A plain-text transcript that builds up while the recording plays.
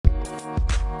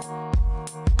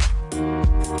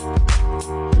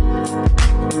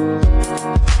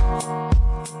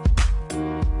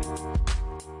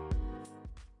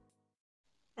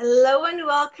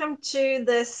welcome to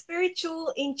the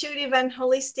Spiritual, Intuitive and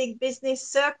Holistic Business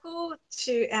Circle,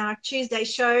 to our Tuesday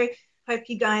show. Hope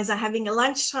you guys are having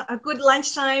a good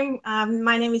lunchtime.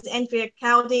 My name is Andrea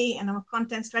Caldi and I'm a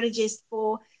content strategist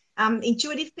for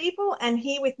intuitive people. And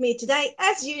here with me today,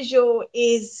 as usual,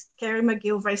 is Kerry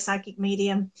McGilvray, psychic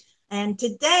medium. And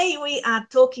today we are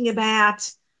talking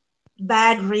about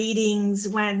bad readings,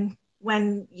 when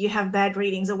you have bad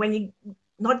readings, or when you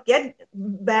not get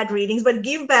bad readings, but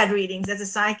give bad readings as a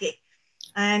psychic.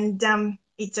 And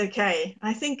it's okay.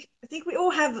 I think we all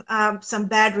have some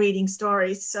bad reading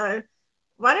stories. So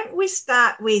why don't we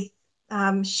start with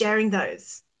sharing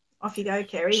those? Off you go,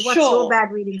 Kerry. What's your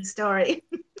bad reading story?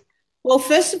 Well,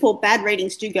 first of all, bad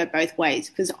readings do go both ways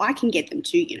because I can get them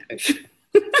too, you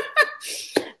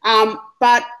know.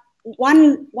 But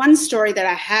one story that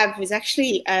I have was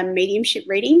actually a mediumship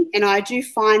reading, and I do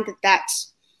find that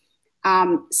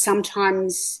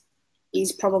sometimes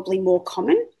is probably more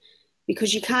common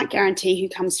because you can't guarantee who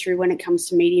comes through when it comes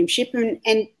to mediumship.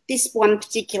 And this one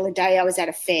particular day I was at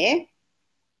a fair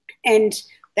and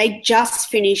they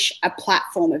just finished a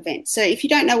platform event. So if you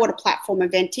don't know what a platform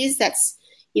event is, that's,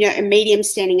 you know, a medium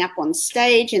standing up on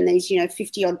stage and there's,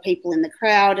 50 odd people in the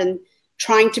crowd and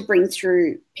trying to bring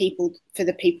through people for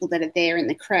the people that are there in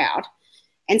the crowd.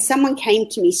 And someone came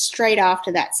to me straight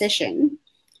after that session,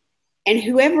 and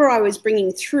whoever I was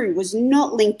bringing through was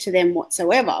not linked to them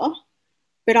whatsoever,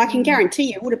 but I can guarantee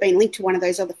you it would have been linked to one of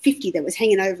those other 50 that was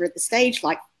hanging over at the stage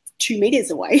like 2 meters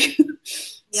away.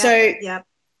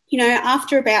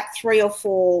 After about 3 or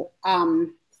 4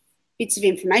 bits of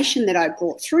information that I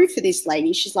brought through for this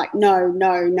lady, she's like, no,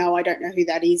 I don't know who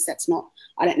that is.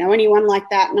 I don't know anyone like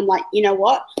that. And I'm like, you know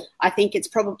what? I think it's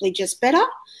probably just better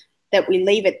that we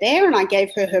leave it there. And I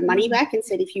gave her money back and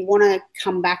said, if you want to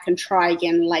come back and try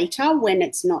again later when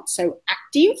it's not so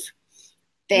active,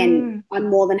 then I'm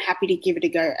more than happy to give it a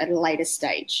go at a later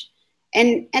stage.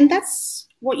 And that's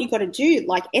what you got to do.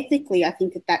 Like ethically, I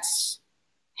think that's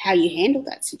how you handle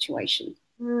that situation.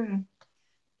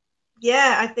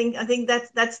 Yeah, I think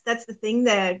that's the thing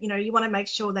there. You want to make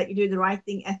sure that you do the right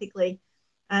thing ethically.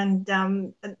 And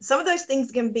some of those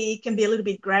things can be a little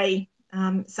bit grey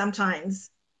sometimes.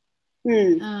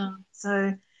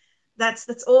 So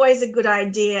that's always a good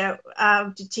idea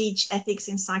to teach ethics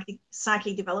in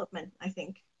psychic development, I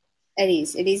think. It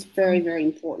is very, very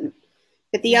important.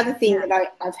 But the other thing that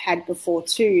I've had before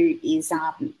too is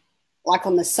like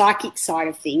on the psychic side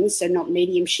of things, so not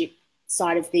mediumship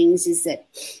side of things, is that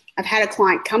I've had a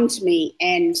client come to me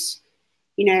and,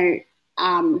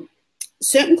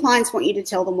 certain clients want you to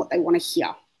tell them what they want to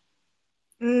hear.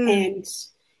 And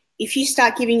if you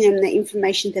start giving them the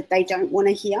information that they don't want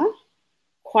to hear,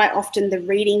 quite often the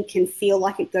reading can feel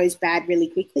like it goes bad really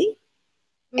quickly.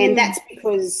 And that's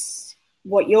because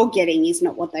what you're getting is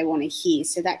not what they want to hear.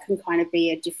 So that can kind of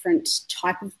be a different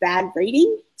type of bad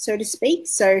reading, so to speak.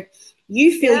 So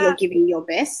you feel you're giving your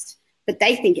best, but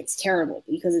they think it's terrible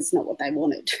because it's not what they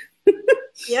wanted.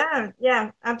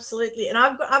 Yeah, absolutely. And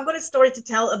I've got a story to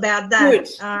tell about that.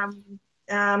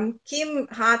 Kim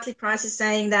Hartley Price is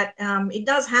saying that it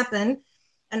does happen,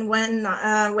 and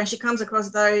when she comes across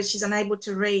those she's unable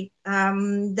to read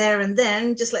there and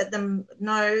then, just let them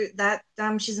know that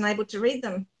she's unable to read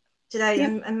them today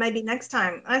and maybe next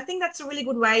time. I think that's a really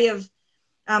good way of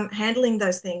handling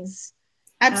those things.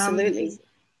 Absolutely.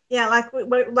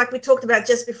 Like we talked about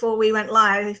just before we went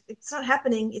live. If it's not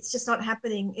happening, it's just not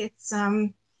happening. It's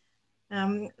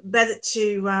better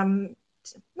to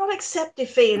not accept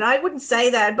defeat. I wouldn't say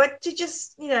that, but to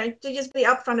just be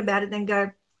upfront about it and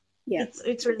go,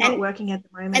 it's really not working at the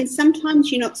moment. And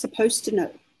sometimes you're not supposed to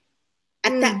know.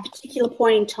 At that particular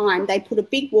point in time, they put a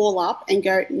big wall up and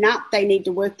go, nah, they need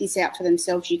to work this out for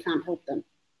themselves. You can't help them.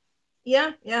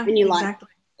 Yeah. And you're exactly.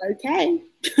 Like, okay.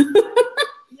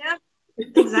 Yeah.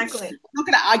 Exactly. I'm not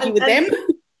going to argue with them.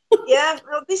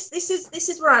 Well, this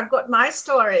is where I've got my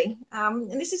story,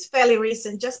 and this is fairly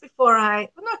recent.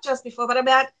 Not just before, but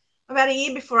about a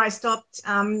year before I stopped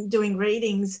doing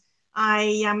readings,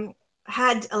 I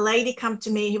had a lady come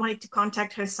to me who wanted to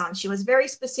contact her son. She was very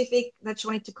specific that she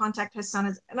wanted to contact her son,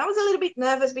 and I was a little bit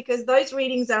nervous because those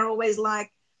readings are always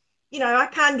like, I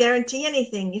can't guarantee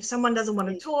anything. If someone doesn't want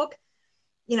to talk,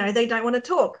 they don't want to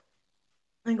talk.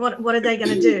 Like, what are they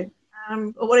going to do?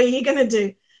 Or what are you going to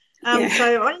do? So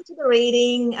I went into the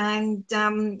reading and,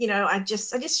 I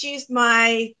just used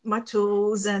my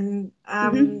tools and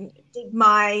did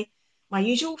my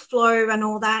usual flow and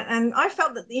all that. And I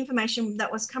felt that the information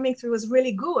that was coming through was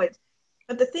really good.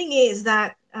 But the thing is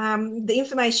that the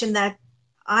information that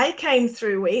I came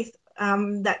through with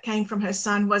that came from her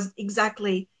son was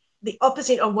exactly the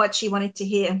opposite of what she wanted to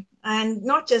hear. And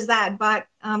not just that, but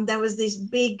there was this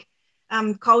big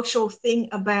cultural thing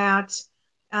about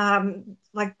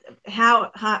like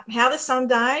how the son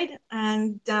died,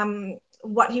 and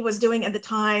what he was doing at the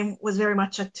time was very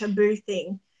much a taboo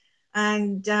thing.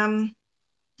 And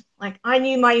like I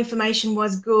knew my information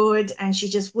was good, and she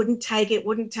just wouldn't take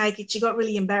it. She got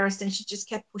really embarrassed, and she just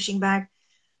kept pushing back.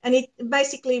 And it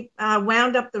basically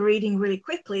wound up the reading really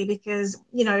quickly, because,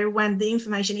 you know, when the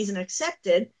information isn't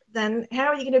accepted, then how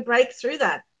are you going to break through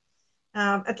that?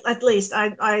 At least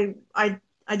I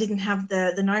didn't have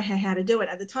the know-how how to do it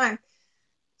at the time.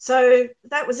 So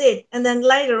that was it. And then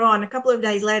later on, a couple of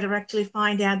days later, I actually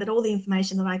find out that all the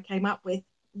information that I came up with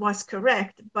was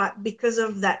correct. But because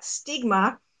of that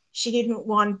stigma, she didn't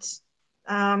want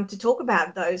to talk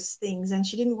about those things, and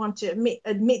she didn't want to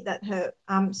admit that her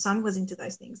son was into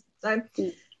those things. So,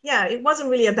 yeah, it wasn't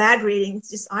really a bad reading. It's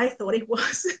just I thought it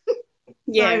was.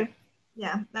 Yeah. So,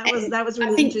 yeah, that was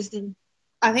really interesting.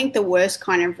 I think the worst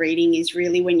kind of reading is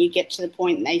really when you get to the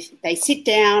point and they sit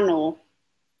down, or,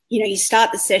 you know, you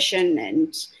start the session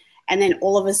and then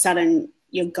all of a sudden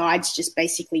your guides just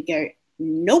basically go,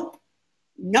 nope,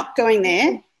 not going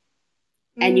there.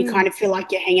 And you kind of feel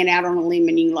like you're hanging out on a limb,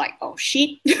 and you're like, oh,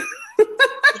 shit. Yeah,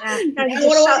 and you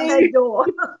just shut their door.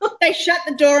 They shut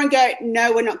the door and go,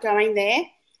 no, we're not going there.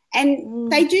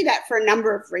 And they do that for a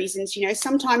number of reasons. You know,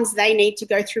 sometimes they need to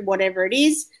go through whatever it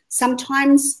is.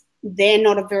 Sometimes they're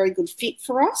not a very good fit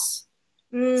for us.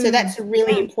 So that's a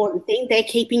really important thing. They're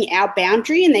keeping our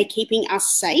boundary and they're keeping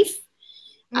us safe.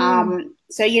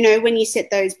 So, you know, when you set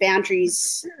those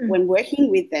boundaries when working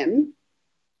with them,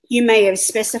 you may have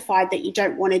specified that you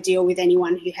don't want to deal with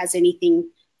anyone who has anything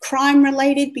crime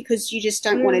related, because you just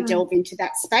don't want to delve into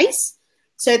that space.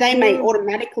 So they may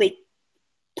automatically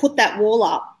put that wall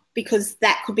up, because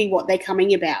that could be what they're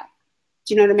coming about.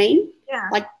 Do you know what I mean? Yeah.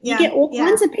 Like you get all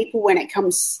kinds of people when it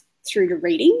comes through to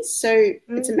readings. So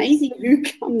it's amazing who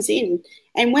comes in.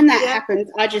 And when that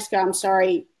happens, I just go, I'm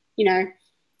sorry, you know,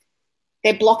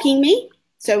 they're blocking me.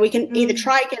 So we can either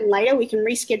try again later, we can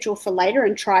reschedule for later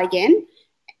and try again.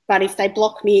 But if they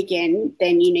block me again,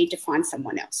 then you need to find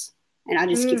someone else. And I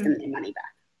just give them their money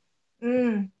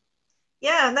back.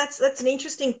 Yeah, that's an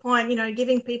interesting point. You know,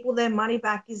 giving people their money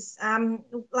back is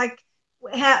like,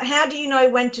 how do you know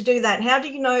when to do that? How do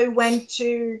you know when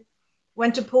to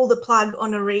pull the plug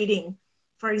on a reading,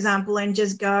 for example, and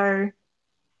just go,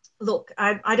 look,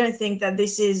 I don't think that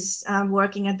this is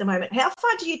working at the moment. How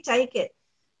far do you take it?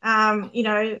 You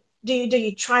know, do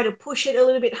you try to push it a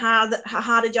little bit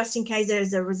harder just in case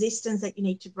there's a resistance that you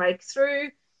need to break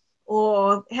through?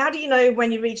 Or how do you know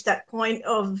when you reach that point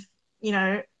of, you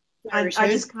know, I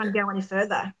just can't go any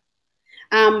further?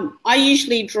 I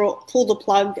usually pull the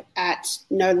plug at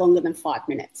no longer than 5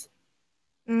 minutes.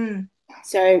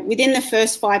 So within the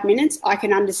first 5 minutes, I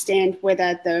can understand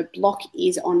whether the block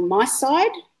is on my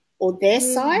side or their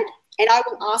side. And I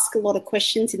will ask a lot of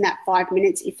questions in that 5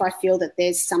 minutes if I feel that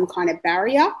there's some kind of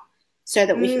barrier, so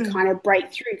that we can kind of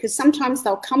break through. Because sometimes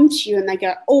they'll come to you and they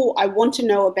go, oh, I want to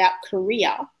know about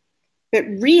career. But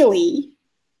really,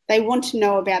 they want to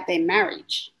know about their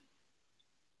marriage.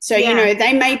 So, you know,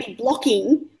 they may be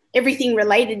blocking everything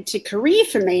related to career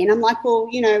for me. And I'm like, well,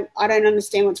 you know, I don't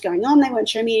understand what's going on. They won't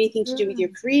show me anything to do with your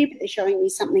career, but they're showing me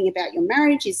something about your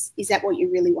marriage. Is that what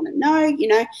you really want to know? You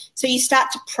know, so you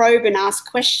start to probe and ask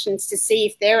questions to see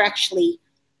if they're actually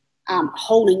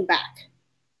holding back.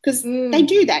 Because they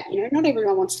do that, you know, not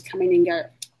everyone wants to come in and go, I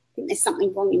think there's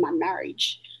something wrong in my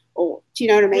marriage. Or, do you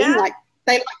know what I mean? Yeah. Like,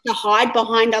 they like to hide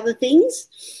behind other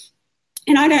things.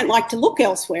 And I don't like to look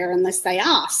elsewhere unless they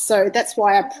ask. So that's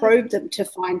why I probe them to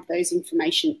find those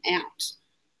information out.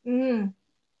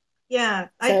 Yeah.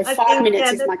 So I 5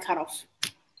 minutes is my cutoff.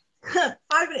 5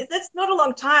 minutes, that's not a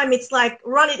long time. It's like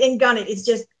run it and gun it. It's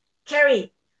just,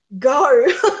 Kerry, go.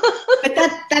 But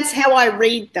that's how I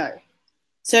read, though.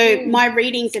 So my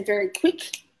readings are very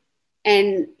quick,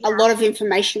 and a lot of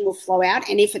information will flow out.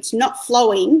 And if it's not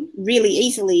flowing really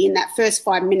easily in that first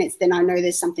 5 minutes, then I know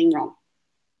there's something wrong.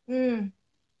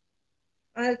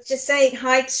 Just saying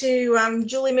hi to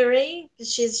Julie Marie.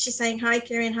 She's saying hi,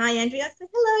 Kerry, and hi, Andrea. So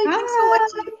hello. Thanks for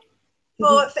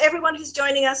watching. For everyone who's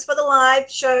joining us for the live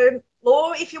show,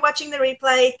 or if you're watching the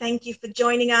replay, thank you for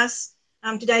joining us.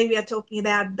 Today we are talking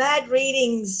about bad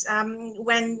readings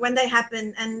when they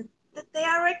happen, and that they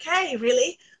are okay,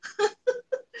 really.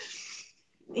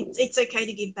 It's okay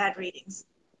to give bad readings.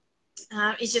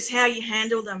 It's just how you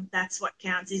handle them. That's what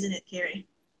counts, isn't it, Kerry?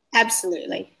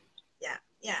 Absolutely.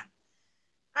 Yeah.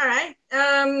 All right.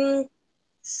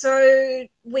 So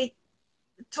we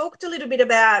talked a little bit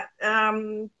about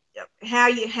how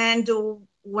you handle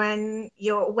when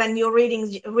your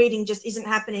reading just isn't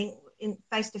happening in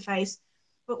face to face.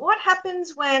 But what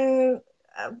happens when,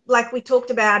 like we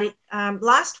talked about it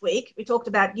last week, we talked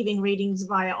about giving readings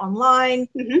via online,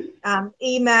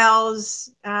 emails,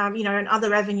 and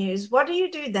other avenues. What do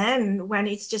you do then when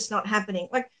it's just not happening?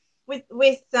 Like with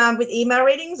email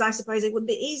readings, I suppose it would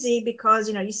be easy because,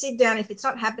 you sit down. If it's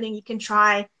not happening, you can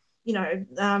try,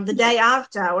 the day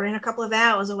after or in a couple of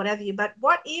hours or whatever. But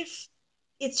what if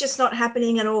it's just not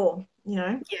happening at all,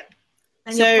 Yeah.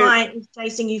 and your client is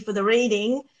chasing you for the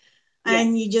reading,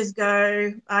 and you just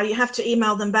go, you have to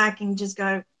email them back and just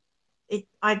go,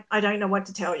 I don't know what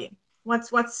to tell you. What's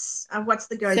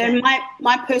the go? So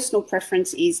my personal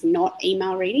preference is not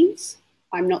email readings.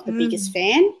 I'm not the biggest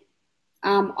fan.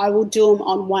 I will do them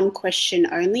on one question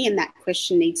only, and that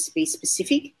question needs to be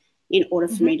specific in order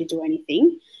for me to do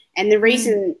anything. And the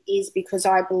reason is because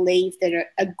I believe that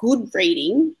a good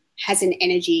reading has an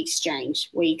energy exchange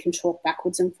where you can talk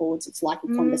backwards and forwards. It's like a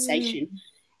conversation.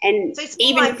 And so it's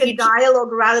even like a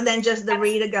dialogue rather than just the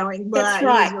reader going. That's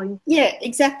right. Usually. Yeah,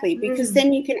 exactly. Because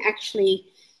then you can actually,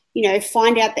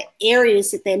 find out the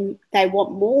areas that they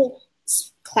want more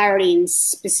clarity and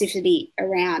specificity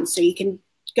around. So you can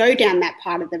go down that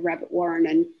part of the rabbit warren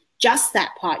and just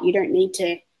that part. You don't need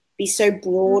to be so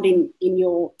broad in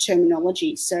your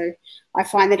terminology. So I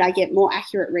find that I get more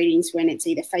accurate readings when it's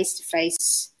either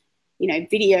face-to-face,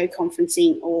 video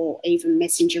conferencing or even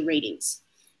messenger readings.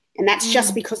 And that's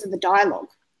just because of the dialogue,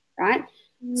 right?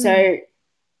 So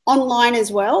online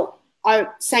as well,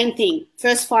 same thing.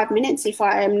 First 5 minutes, if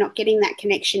I am not getting that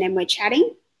connection and we're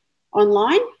chatting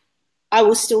online, I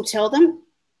will still tell them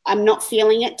I'm not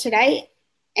feeling it today.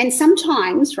 And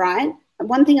sometimes, right,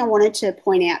 one thing I wanted to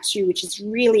point out to you, which is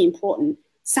really important,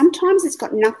 sometimes it's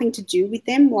got nothing to do with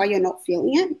them why you're not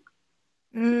feeling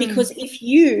it. Because if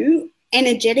you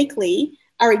energetically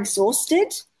are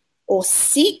exhausted or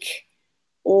sick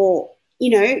or,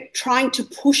 trying to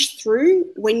push through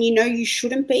when you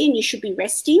shouldn't be and you should be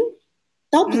resting,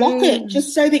 they'll block it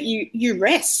just so that you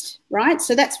rest, right?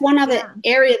 So that's one other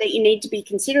area that you need to be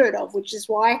considerate of, which is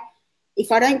why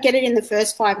if I don't get it in the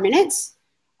first 5 minutes,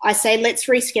 I say let's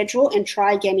reschedule and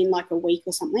try again in like a week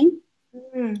or something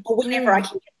or whenever I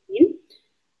can get it in.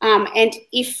 And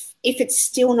if it's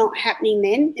still not happening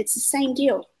then, it's the same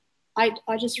deal. I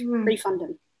just refund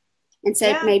them and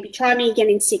say maybe try me again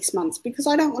in 6 months because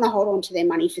I don't want to hold on to their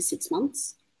money for 6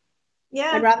 months.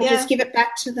 Yeah, I'd rather just give it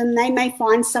back to them. They may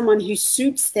find someone who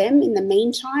suits them in the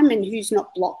meantime and who's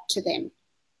not blocked to them.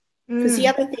 Because the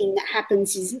other thing that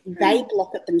happens is they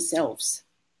block it themselves.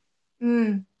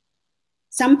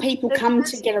 Some people come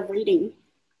to get a reading.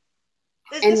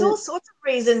 There's all sorts of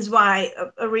reasons why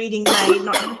a reading may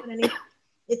not happen.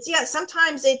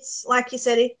 Sometimes it's like you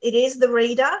said, it is the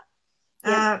reader.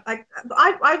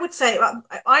 I would say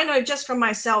I know just from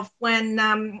myself when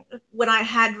I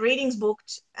had readings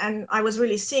booked and I was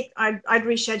really sick, I'd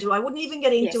reschedule. I wouldn't even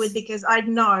get into it because I'd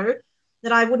know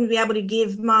that I wouldn't be able to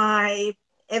give my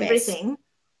everything.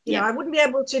 I wouldn't be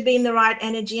able to be in the right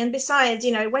energy. And besides,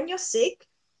 when you're sick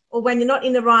or when you're not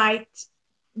in the right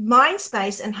mind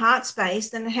space and heart space,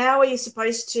 then how are you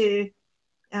supposed to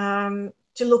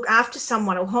look after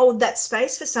someone or hold that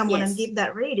space for someone and give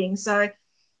that reading? So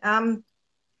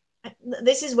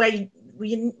this is where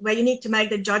you need to make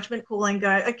the judgment call and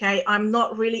go, okay, I'm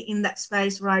not really in that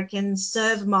space where I can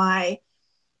serve my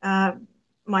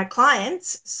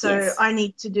clients, so I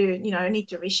need to do, I need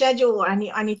to reschedule or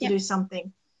I need to do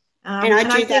something. And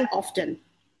I do that often,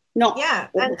 not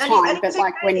all the time, but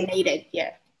like when needed.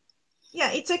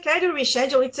 Yeah, it's okay to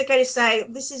reschedule. It's okay to say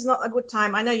this is not a good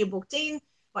time. I know you're booked in,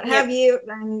 what have you,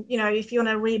 and if you want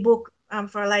to rebook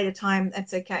for a later time,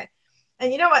 that's okay.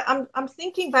 And you know what? I'm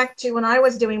thinking back to when I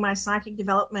was doing my psychic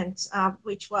development,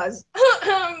 which was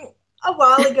a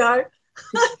while ago.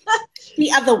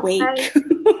 The other week,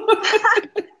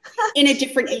 in a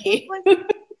different year.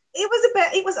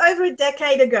 It was over a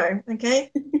decade ago.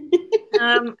 Okay,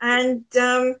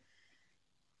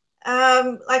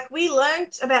 like we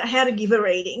learned about how to give a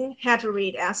reading, how to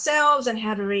read ourselves, and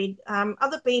how to read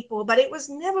other people, but it was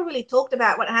never really talked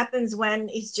about what happens when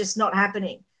it's just not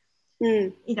happening.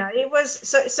 It was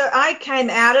so I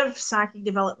came out of psychic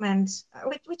development,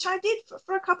 which I did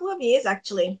for a couple of years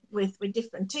actually with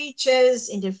different teachers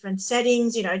in different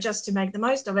settings, just to make the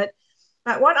most of it.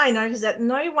 But what I noticed is that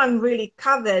no one really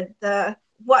covered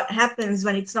what happens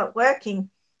when it's not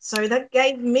working. So that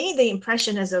gave me the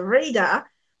impression as a reader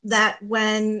that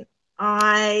when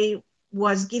I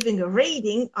was giving a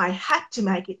reading, I had to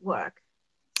make it work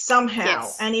somehow.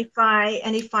 Yes. And if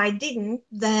I didn't,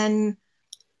 then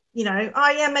maybe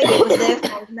it was their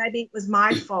fault, maybe it was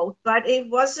my fault, but it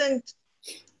wasn't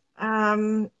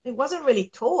it wasn't really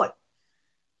taught,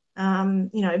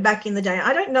 back in the day.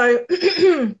 I don't know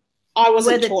I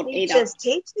wasn't whether taught either. teachers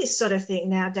teach this sort of thing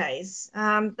nowadays.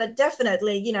 But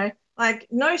definitely, like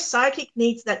no psychic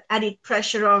needs that added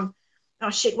pressure of, oh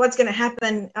shit, what's going to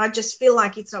happen? I just feel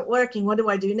like it's not working. What do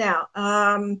I do now?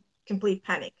 Complete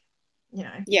panic,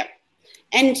 Yeah.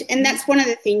 And that's one of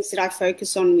the things that I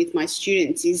focus on with my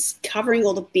students is covering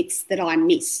all the bits that I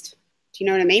missed. Do you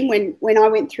know what I mean? When I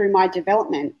went through my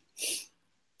development,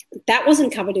 that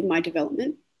wasn't covered in my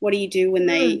development. What do you do when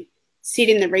they sit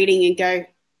in the reading and go,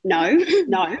 no,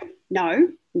 no, no,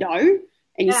 no,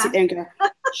 and you sit there and go,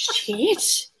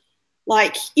 shit.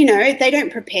 Like, they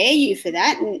don't prepare you for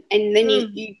that. And then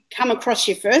you come across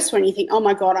your first one, you think, oh,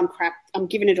 my God, I'm crap. I'm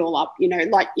giving it all up.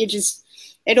 Like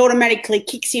it automatically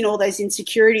kicks in all those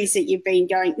insecurities that you've been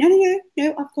going, no,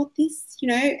 I've got this,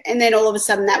 and then all of a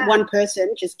sudden that one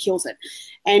person just kills it.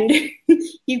 And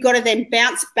you've got to then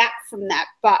bounce back from that.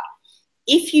 But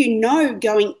if you know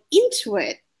going into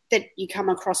it that you come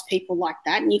across people like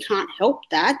that and you can't help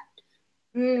that,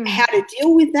 how to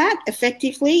deal with that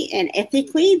effectively and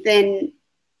ethically, then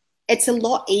it's a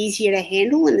lot easier to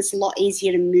handle and it's a lot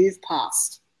easier to move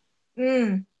past.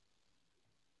 I'm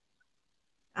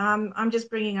just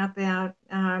bringing up our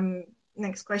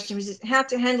next question, which is how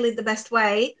to handle it the best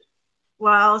way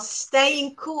while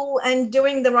staying cool and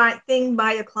doing the right thing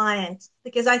by your client,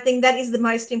 because I think that is the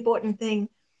most important thing.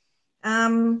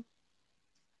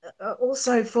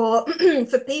 Also for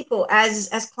people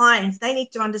as clients, they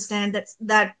need to understand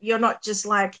that you're not just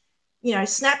like,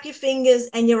 snap your fingers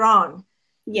and you're on.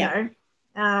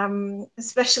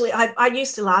 Especially I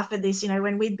used to laugh at this,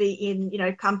 when we'd be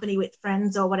in, company with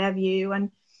friends or whatever and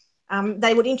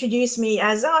they would introduce me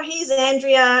as, oh, here's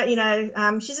Andrea,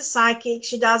 she's a psychic,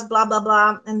 she does blah, blah,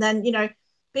 blah. And then,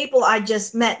 people I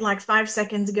just met like 5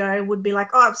 seconds ago would be like,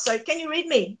 oh, so can you read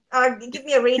me? Give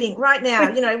me a reading right now.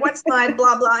 What's my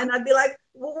blah, blah. And I'd be like,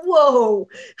 whoa.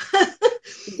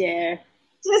 Yeah.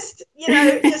 Just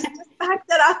back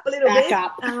that up a little bit.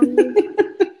 Back up.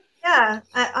 Yeah.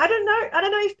 I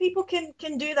don't know if people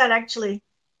can do that actually.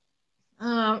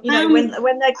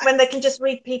 When they can just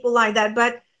read people like that.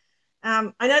 But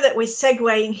I know that we're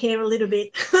segueing here a little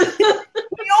bit.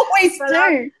 We always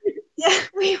do. Yeah,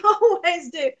 we always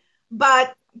do.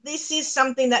 But this is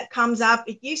something that comes up.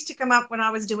 It used to come up when I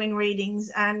was doing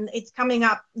readings, and it's coming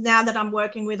up now that I'm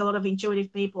working with a lot of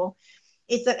intuitive people.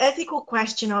 It's an ethical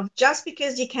question of just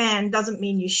because you can doesn't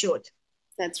mean you should.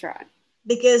 That's right.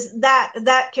 Because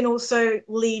that can also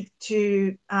lead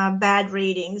to bad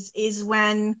readings is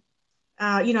when,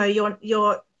 you're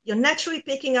naturally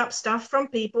picking up stuff from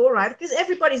people, right? Because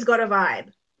everybody's got a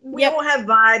vibe. We all have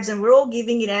vibes and we're all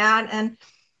giving it out. And,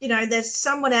 there's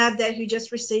someone out there who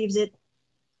just receives it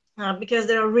because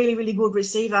they're a really, really good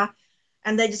receiver,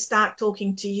 and they just start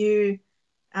talking to you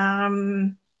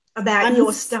about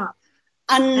your stuff.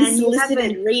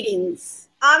 Unsolicited readings.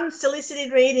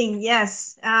 Unsolicited reading,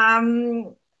 yes.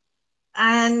 And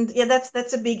yeah,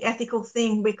 that's a big ethical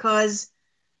thing, because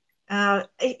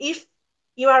if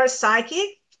you are a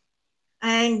psychic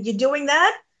and you're doing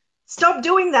that, stop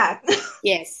doing that.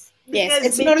 Yes. Yes.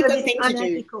 It's not a good thing to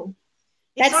do.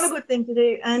 It's not a good thing to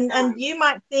do. And you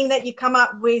might think that you come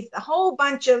up with a whole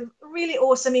bunch of really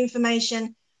awesome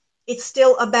information. It's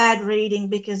still a bad reading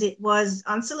because it was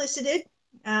unsolicited.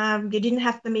 You didn't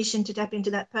have permission to tap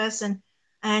into that person.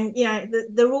 And,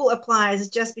 the rule applies.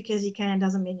 Just because you can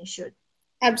doesn't mean you should.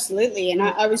 Absolutely. And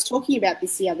I was talking about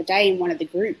this the other day in one of the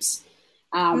groups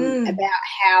about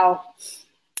how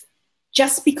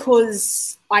just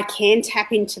because I can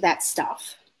tap into that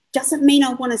stuff doesn't mean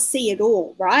I want to see it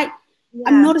all, right? Yeah,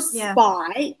 I'm not a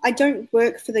spy. I don't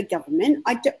work for the government.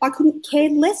 I couldn't care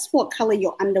less what colour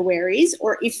your underwear is,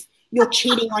 or if you're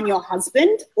cheating on your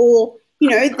husband, or,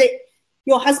 that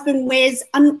your husband wears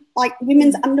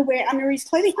women's underwear under his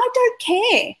clothing. I don't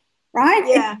care, right?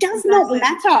 Yeah, it does not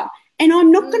matter. And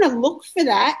I'm not going to look for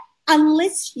that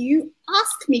unless you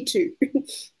ask me to,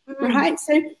 right?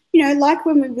 So, like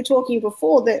when we were talking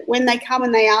before, that when they come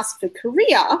and they ask for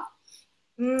career,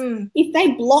 if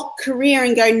they block career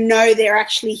and go, no, they're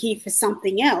actually here for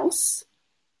something else,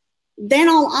 then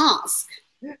I'll ask.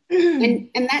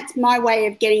 and that's my way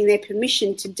of getting their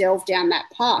permission to delve down that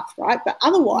path, right? But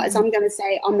otherwise, I'm going to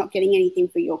say, I'm not getting anything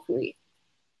for your career.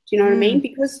 Do you know what I mean?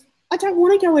 Because I don't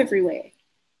want to go everywhere.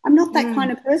 I'm not that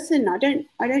kind of person. I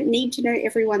don't need to know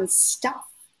everyone's stuff.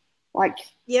 And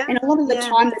a lot of the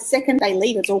time, the second they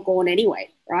leave, it's all gone anyway,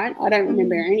 right? I don't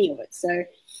remember any of it. So,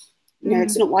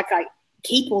 it's not like I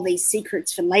keep all these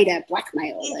secrets for later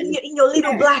blackmail. In your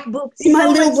little black book. In my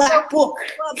little black book.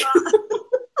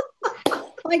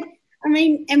 I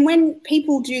mean, and when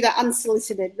people do the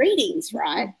unsolicited readings,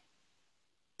 right,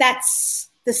 that's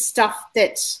the stuff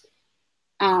that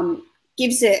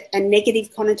gives it a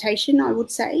negative connotation, I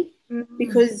would say,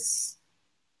 because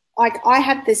like I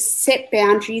have this set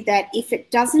boundary that if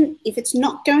it's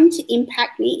not going to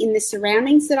impact me in the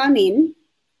surroundings that I'm in,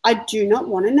 I do not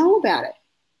want to know about it.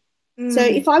 So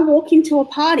if I walk into a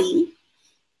party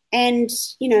and,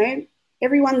 you know,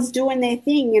 everyone's doing their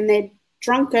thing and they're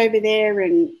drunk over there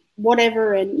and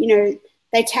whatever, and, you know,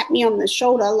 they tap me on the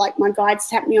shoulder, like my guides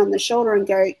tap me on the shoulder and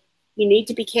go, you need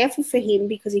to be careful for him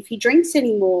because if he drinks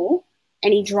anymore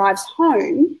and he drives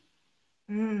home,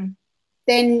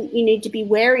 then you need to be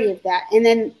wary of that. And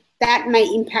then that may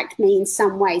impact me in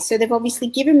some way. So they've obviously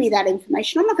given me that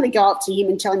information. I'm not going to go up to him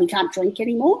and tell him he can't drink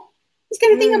anymore. He's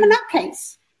going to think I'm a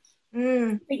nutcase.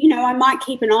 But, you know, I might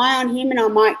keep an eye on him and I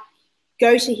might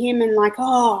go to him and like,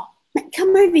 oh,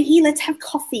 come over here, let's have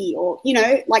coffee, or, you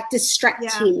know, like distract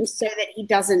him so that he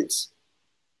doesn't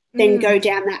then go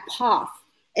down that path.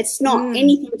 It's not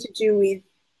anything to do with,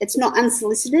 it's not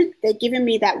unsolicited. They're giving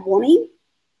me that warning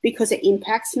because it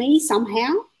impacts me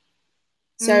somehow.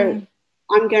 So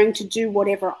I'm going to do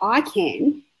whatever I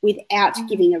can without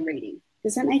giving a reading.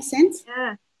 Does that make sense?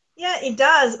 Yeah, it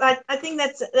does. I think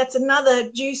that's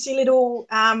another juicy little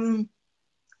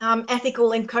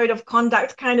ethical and code of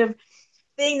conduct kind of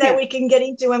thing that we can get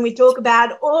into when we talk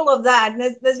about all of that. And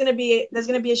there's going to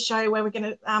be a show where we're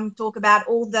going to talk about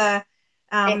all the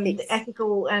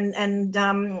ethical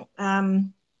and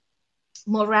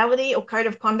morality or code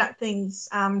of conduct things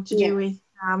to do with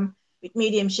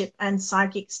mediumship and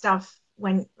psychic stuff,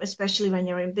 especially when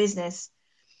you're in business.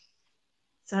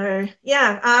 So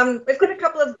we've got a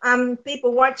couple of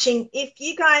people watching. If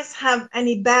you guys have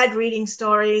any bad reading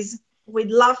stories,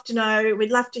 we'd love to know.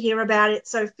 We'd love to hear about it.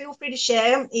 So feel free to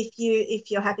share if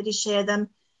you're happy to share them.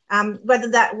 Whether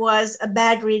that was a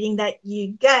bad reading that you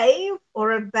gave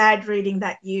or a bad reading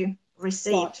that you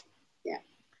received.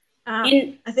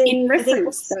 I think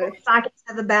all psychics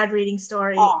have a bad reading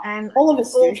story, and all of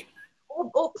us do.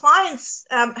 All clients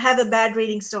have a bad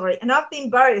reading story, and I've been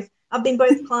both. I've been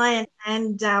both client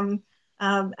and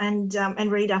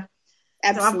reader. Absolutely.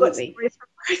 So I've got stories from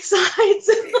both sides.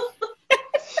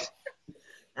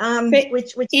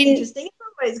 Which is interesting. It's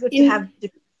always good to have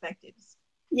different perspectives.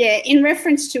 Yeah, in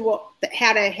reference to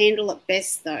how to handle it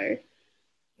best, though,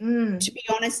 to be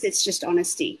honest, it's just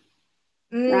honesty,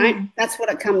 right? That's what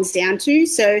it comes down to.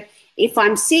 So if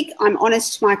I'm sick, I'm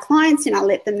honest to my clients and I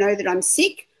let them know that I'm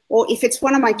sick. Or if it's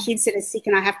one of my kids that are sick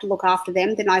and I have to look after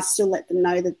them, then I still let them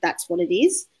know that that's what it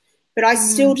is. But I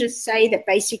still just say that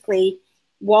basically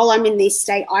while I'm in this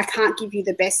state, I can't give you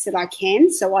the best that I can.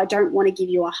 So I don't want to give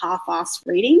you a half-assed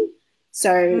reading.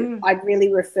 So I'd really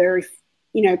prefer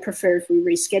if we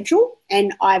reschedule.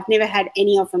 And I've never had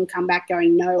any of them come back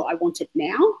going, no, I want it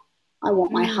now. I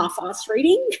want my half-assed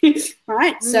reading,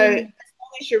 right? So as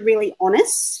long as you're really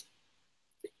honest,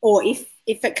 or if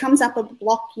it comes up a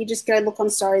block, you just go, look, I'm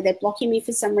sorry, they're blocking me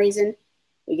for some reason.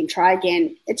 We can try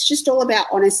again. It's just all about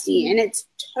honesty, and it's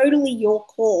totally your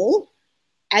call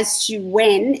as to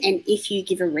when and if you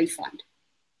give a refund.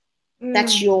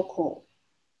 That's your call,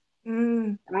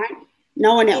 right?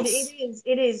 No one else.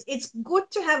 It is. It's good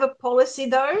to have a policy,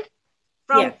 though,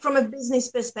 from a business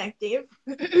perspective.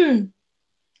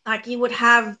 Like you would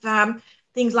have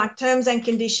things like terms and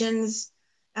conditions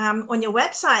on your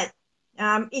website.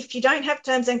 If you don't have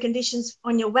terms and conditions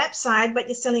on your website, but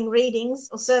you're selling readings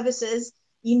or services,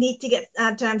 you need to get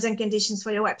terms and conditions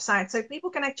for your website. So people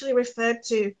can actually refer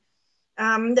to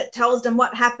that tells them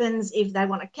what happens if they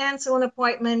want to cancel an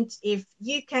appointment, if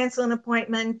you cancel an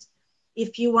appointment,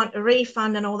 if you want a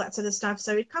refund and all that sort of stuff.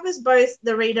 So it covers both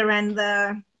the reader and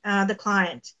the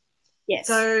client. Yes.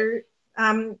 So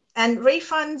and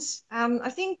refunds, I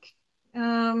think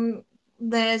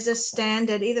there's a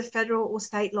standard, either federal or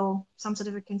state law, some sort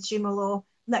of a consumer law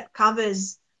that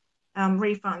covers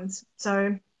refunds.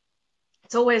 So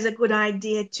it's always a good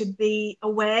idea to be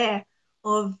aware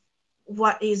of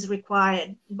what is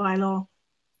required by law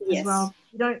as well.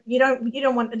 You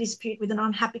don't want a dispute with an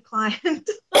unhappy client.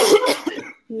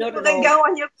 Not at then all. Go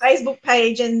on your Facebook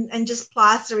page and just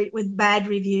plaster it with bad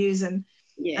reviews and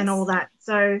all that.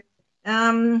 So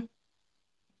I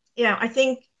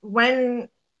think when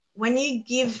you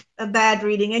give a bad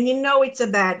reading and you know it's a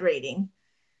bad reading,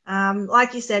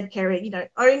 like you said, Kerry,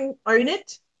 own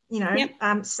it.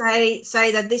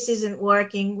 Say that this isn't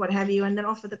working, what have you, and then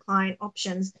offer the client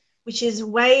options, which is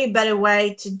way better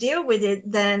way to deal with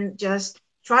it than just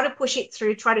try to push it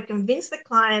through, try to convince the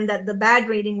client that the bad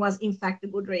reading was in fact a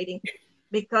good reading.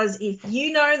 Because if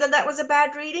you know that was a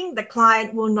bad reading, the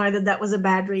client will know that was a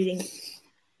bad reading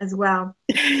as well.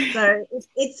 So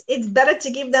it's better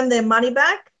to give them their money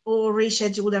back or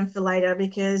reschedule them for later,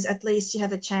 because at least you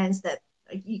have a chance that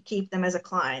you keep them as a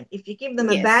client. If you give them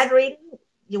a Yes. bad reading,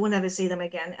 you will never see them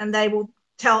again, and they will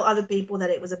tell other people that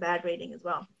it was a bad reading as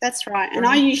well. That's right. And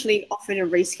I usually offer to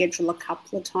reschedule a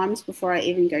couple of times before I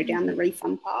even go down the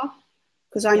refund path,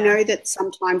 because I know that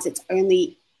sometimes it's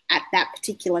only at that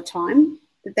particular time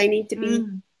that they need to be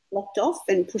locked off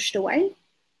and pushed away.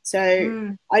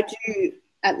 So I do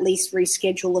at least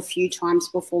reschedule a few times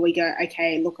before we go,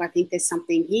 okay, look, I think there's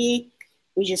something here.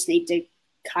 We just need to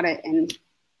cut it and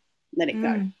let it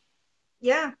go.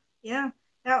 Yeah, yeah.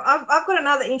 Now, I've got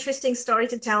another interesting story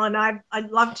to tell, and I'd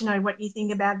love to know what you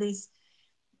think about this.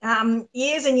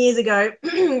 Years and years ago,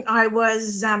 I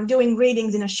was doing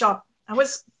readings in a shop. I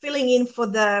was filling in for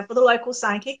the local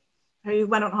psychic who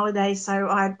went on holiday, so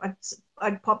I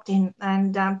popped in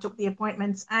and took the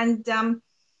appointments. And there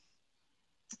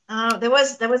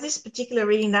was this particular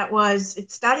reading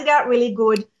it started out really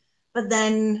good, but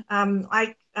then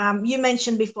you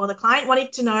mentioned before the client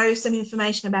wanted to know some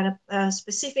information about a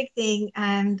specific thing,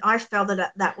 and I felt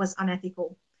that was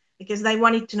unethical because they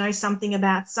wanted to know something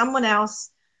about someone else,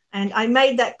 and I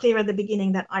made that clear at the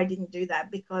beginning that I didn't do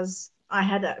that because I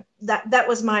had that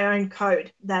was my own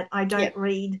code that I don't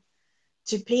read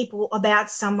to people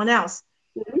about someone else.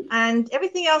 And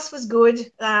everything else was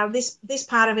good. This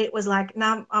part of it was like,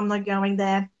 no, I'm not going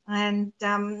there. And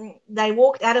they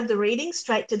walked out of the reading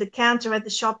straight to the counter at the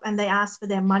shop, and they asked for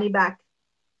their money back.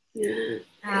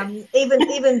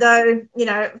 Even though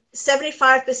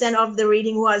 75% of the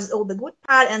reading was all the good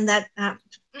part, and that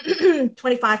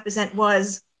 25%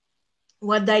 was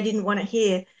what they didn't want to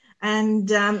hear. And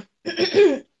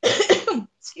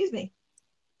excuse me.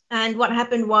 And what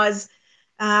happened was,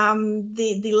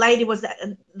 the lady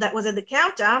that was at the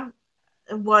counter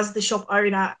was the shop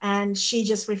owner, and she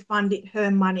just refunded her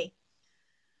money,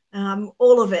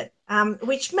 all of it,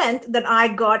 which meant that I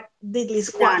got diddly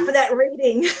squat for that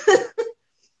reading.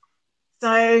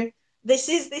 So this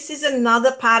is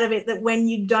another part of it, that when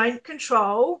you don't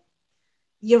control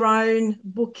your own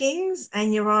bookings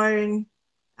and your own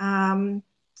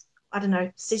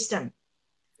system.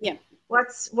 Yeah.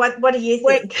 What do you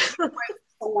think?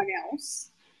 Someone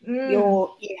else, you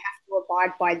have to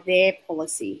abide by their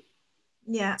policy.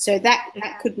 Yeah. So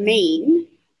that could mean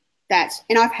that,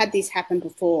 and I've had this happen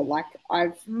before, like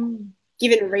I've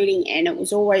given a reading and it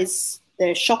was always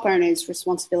the shop owner's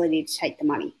responsibility to take the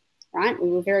money, right?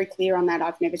 We were very clear on that.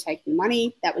 I've never taken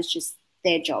money. That was just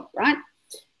their job, right?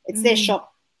 It's their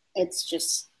shop. It's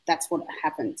just, that's what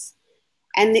happens.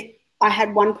 And I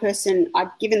had one person,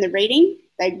 I'd given the reading,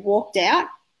 they walked out,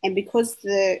 and because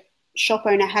the shop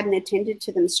owner hadn't attended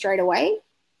to them straight away,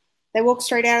 they walked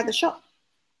straight out of the shop.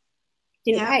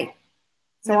 Didn't pay.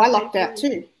 So I lucked out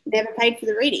too. Never paid for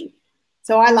the reading.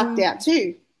 So I lucked out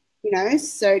too,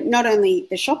 So not only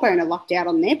the shop owner lucked out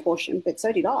on their portion, but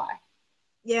so did I.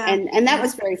 Yeah. And that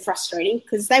was very frustrating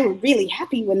because they were really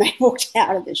happy when they walked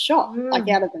out of the shop, like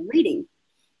out of the reading.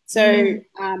 So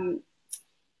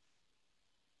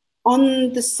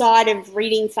on the side of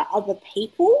reading for other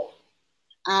people,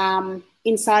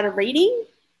 inside a reading,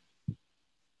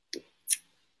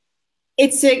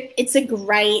 it's a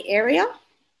grey area.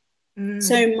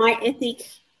 So my ethic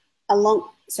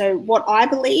so what I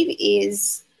believe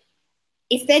is,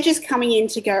 if they're just coming in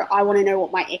to go, I want to know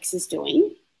what my ex is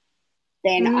doing,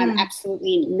 then I'm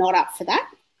absolutely not up for that,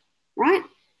 right?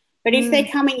 But if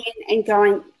they're coming in and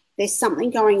going, there's something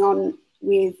going on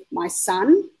with my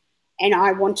son and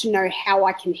I want to know how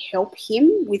I can help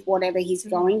him with whatever he's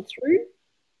going through,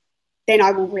 then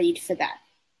I will read for that,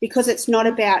 because it's not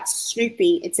about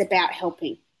snooping, it's about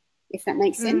helping, if that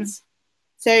makes sense.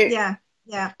 So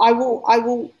I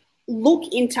will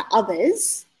look into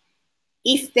others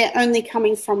if they're only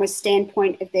coming from a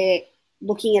standpoint of they're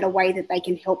looking at a way that they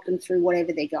can help them through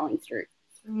whatever they're going through.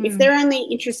 If they're only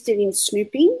interested in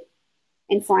snooping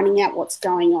and finding out what's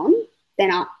going on,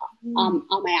 then I'm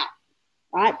out,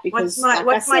 right? Because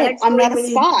what's my ex, I'm not a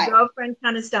spy. Girlfriend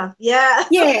kind of stuff. Yeah.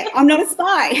 Yeah, I'm not a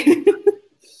spy.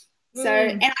 So,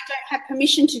 and I don't have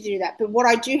permission to do that. But what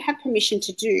I do have permission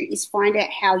to do is find out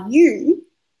how you,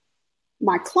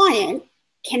 my client,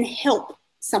 can help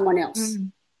someone else,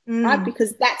 right?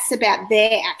 Because that's about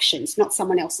their actions, not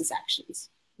someone else's actions.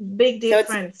 Big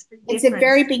difference. So it's a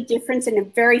very big difference and a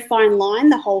very fine line,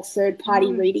 the whole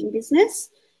third-party reading business.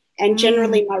 And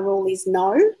generally my rule is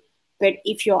no. But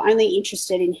if you're only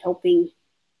interested in helping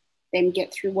them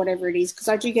get through whatever it is, because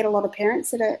I do get a lot of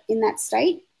parents that are in that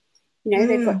state.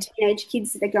 They've got teenage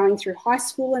kids that are going through high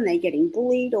school and they're getting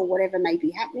bullied or whatever may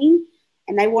be happening,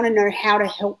 and they want to know how to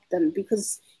help them,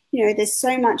 because you know, there's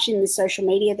so much in the social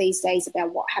media these days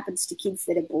about what happens to kids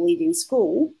that are bullied in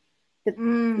school that,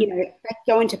 you know, they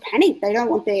go into panic. They don't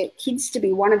want their kids to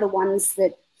be one of the ones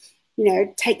that, you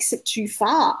know, takes it too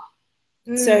far.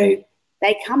 So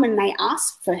they come and they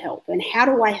ask for help. And how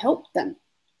do I help them,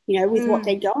 you know, with what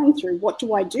they're going through? What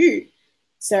do I do?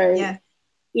 So,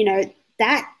 you know,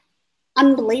 that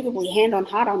unbelievably hand on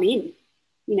heart, I'm in.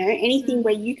 You know, anything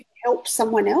where you can help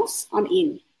someone else, I'm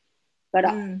in. But,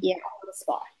 yeah, I'm a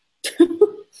spy.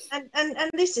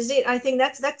 And this is it. I think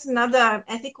that's another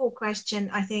ethical question,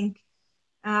 I think,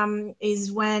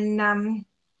 is when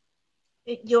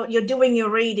you're doing your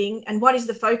reading, and what is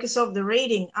the focus of the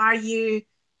reading? Are you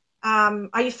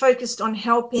focused on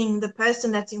helping the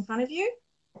person that's in front of you?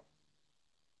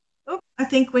 Oh, I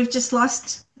think we've just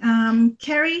lost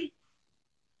Kerry.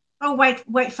 Oh,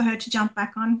 wait for her to jump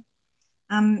back on.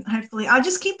 Hopefully, I'll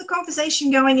just keep the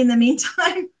conversation going in the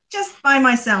meantime, just by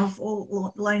myself,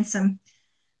 all lonesome.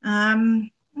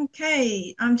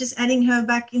 Okay, I'm just adding her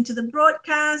back into the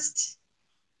broadcast.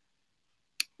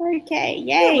 Okay, yay.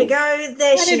 There we go.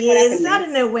 There she is. I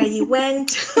don't know where you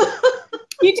went.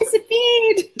 You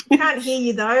disappeared. Can't hear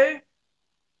you, though.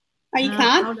 Oh, you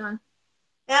can't? Hold on.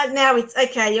 Now it's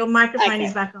okay. Your microphone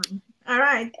is back on. All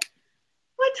right.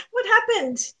 What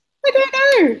happened? I don't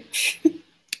know.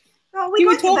 Oh, we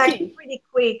got you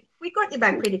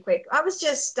back pretty quick. I was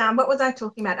just, what was I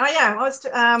talking about? Oh, yeah, I was,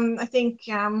 I think,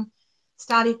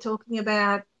 started talking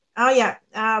about,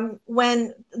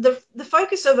 when the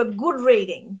focus of a good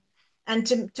reading, and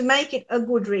to make it a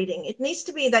good reading, it needs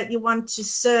to be that you want to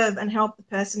serve and help the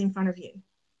person in front of you.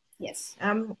 Yes.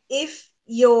 If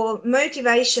your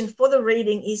motivation for the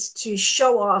reading is to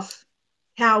show off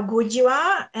how good you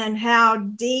are and how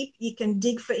deep you can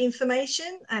dig for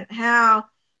information and how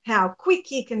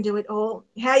quick you can do it all,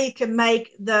 how you can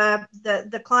make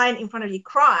the client in front of you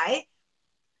cry,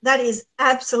 that is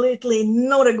absolutely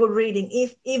not a good reading,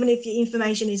 even if your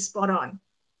information is spot on.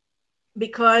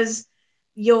 Because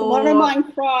a lot of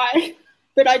mine cry,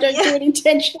 but I don't do it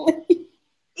intentionally.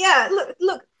 Yeah,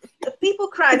 look, people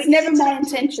cry. It's never my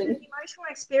intention. It's an emotional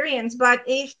experience, but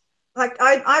if, like,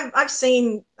 I've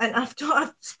seen, and I've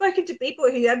spoken to people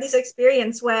who have this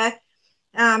experience where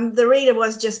the reader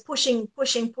was just pushing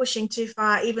too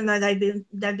far, even though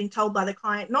they've been told by the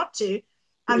client not to,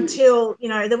 until, you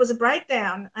know, there was a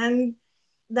breakdown, and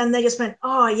then they just went,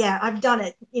 oh yeah, I've done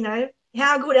it. You know,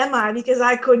 how good am I? Because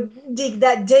I could dig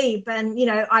that deep, and, you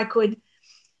know, I could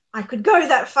go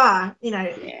that far. You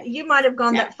know, you might have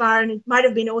gone that far, and it might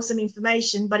have been awesome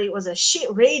information, but it was a shit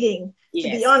reading, to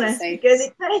be honest, because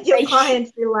it made your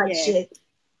client feel like shit.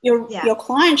 Your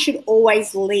client should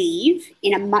always leave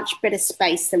in a much better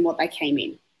space than what they came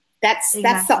in. That's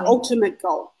the ultimate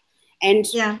goal. And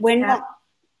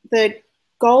the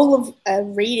goal of a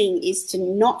reading is to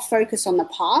not focus on the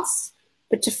past,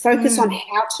 but to focus on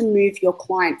how to move your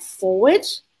client forward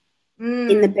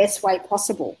in the best way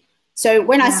possible. So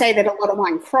when I say that a lot of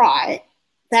mine cry,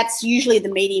 that's usually the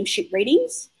mediumship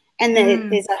readings. And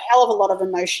there's a hell of a lot of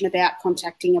emotion about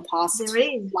contacting a past loved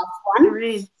one. There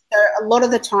is. So a lot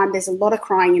of the time there's a lot of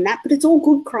crying in that, but it's all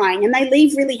good crying, and they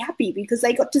leave really happy because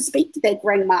they got to speak to their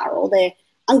grandma or their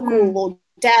uncle or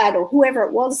dad or whoever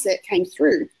it was that came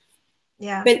through.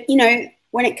 Yeah. But, you know,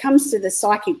 when it comes to the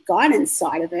psychic guidance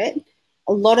side of it,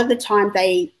 a lot of the time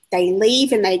they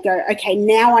leave and they go, okay,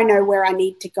 now I know where I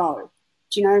need to go.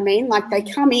 Do you know what I mean? Like, they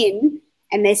come in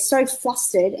and they're so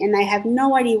flustered and they have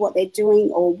no idea what they're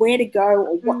doing or where to go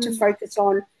or what to focus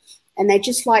on. And they're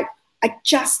just like, I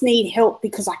just need help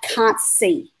because I can't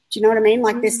see. Do you know what I mean?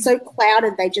 Like, they're so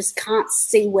clouded, they just can't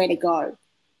see where to go.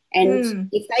 And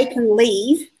if they can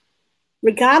leave,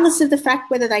 regardless of the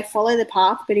fact whether they follow the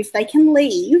path, but if they can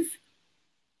leave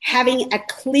having a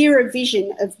clearer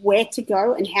vision of where to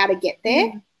go and how to get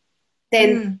there,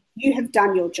 then you have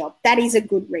done your job. That is a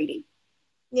good reading.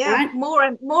 Yeah, right?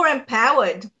 more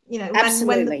empowered. You know,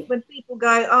 absolutely. When people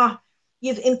go, oh,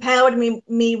 you've empowered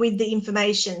me with the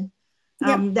information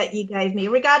that you gave me,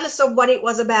 regardless of what it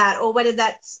was about or whether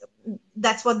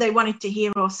that's what they wanted to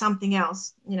hear or something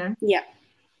else. You know. Yeah.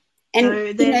 And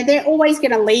so you know, they're always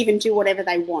going to leave and do whatever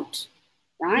they want,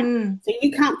 right? So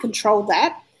you can't control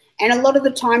that. And a lot of the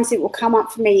times it will come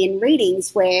up for me in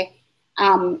readings where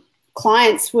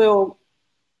clients will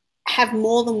have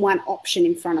more than one option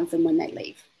in front of them when they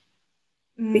leave,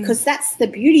 because that's the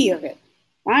beauty of it,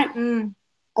 right?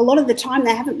 A lot of the time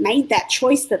they haven't made that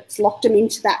choice that's locked them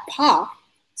into that path,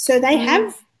 so they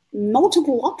have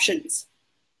multiple options.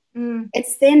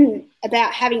 It's then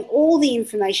about having all the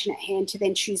information at hand to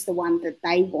then choose the one that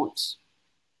they want.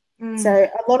 So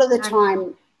a lot of the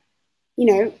time, you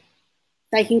know,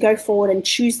 they can go forward and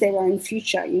choose their own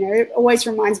future. You know, it always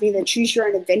reminds me of the Choose Your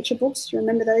Own Adventure books. Do you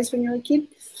remember those when you were a kid?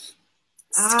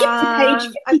 Skip to page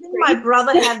 53. I think my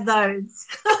brother had those.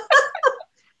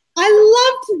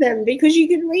 I loved them because you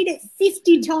could read it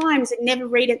 50 times and never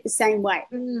read it the same way.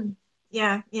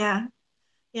 Yeah.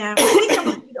 I think I'm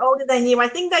a bit older than you. I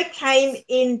think they came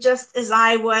in just as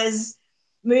I was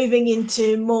moving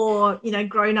into more, you know,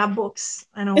 grown-up books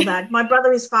and all that. My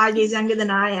brother is 5 years younger than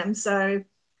I am, so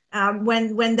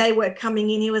when they were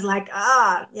coming in, he was like,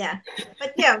 yeah.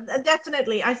 But yeah,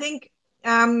 definitely. I think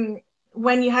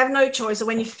when you have no choice, or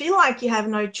when you feel like you have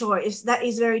no choice, that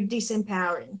is very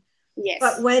disempowering. Yes.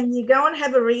 But when you go and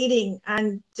have a reading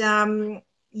and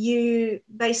you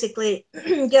basically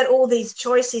get all these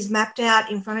choices mapped out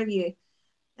in front of you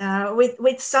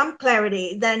with some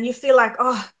clarity, then you feel like,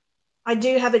 oh, I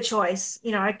do have a choice.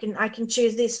 You know, I can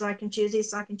choose this, or I can choose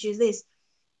this, or I can choose this.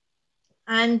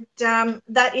 And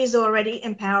that is already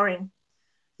empowering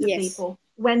for people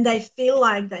when they feel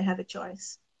like they have a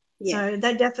choice. So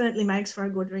that definitely makes for a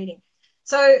good reading.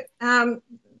 So our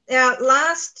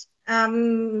last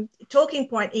talking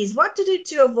point is what to do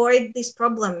to avoid this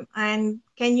problem, and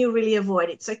can you really avoid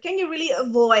it? So can you really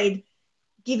avoid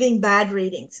giving bad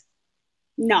readings?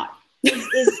 No.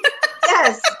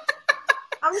 Yes.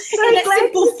 I'm so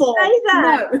glad you say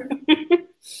that.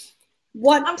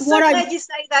 No. I'm so glad you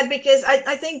say that, because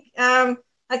I think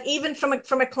like even from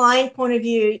a client point of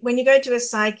view, when you go to a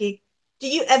psychic, do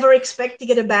you ever expect to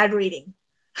get a bad reading?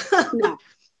 No.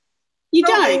 You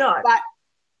Probably don't, not. but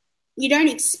you don't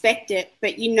expect it,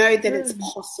 but you know that it's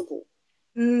possible.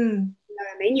 You know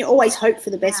what I mean? You always hope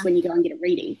for the best when you go and get a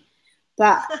reading.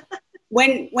 But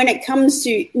when it comes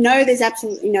to, no, there's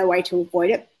absolutely no way to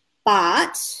avoid it,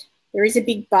 but there is a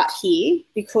big but here,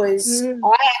 because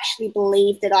I actually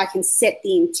believe that I can set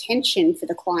the intention for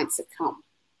the clients that come.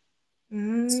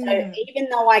 So even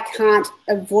though I can't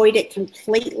avoid it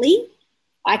completely,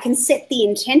 I can set the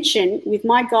intention with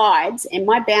my guides and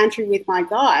my boundary with my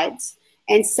guides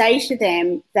and say to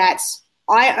them that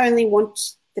I only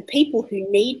want the people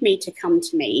who need me to come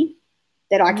to me,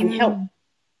 that I can help.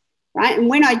 Right? And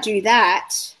when I do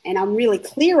that, and I'm really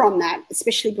clear on that,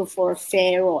 especially before a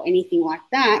fair or anything like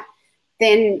that,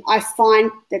 then I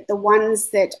find that the ones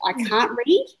that I can't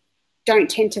read don't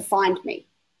tend to find me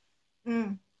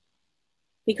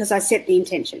because I set the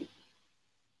intention.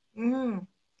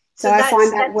 So I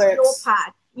find that works. Your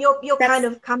part. You're kind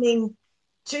of coming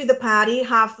to the party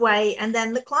halfway, and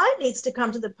then the client needs to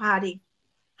come to the party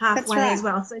halfway as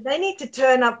well. So they need to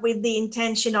turn up with the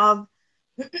intention of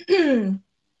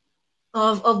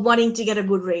of wanting to get a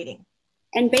good reading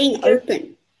and being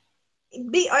open.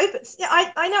 Be open. Yeah,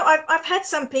 I know. I've had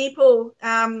some people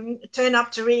turn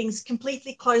up to readings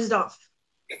completely closed off.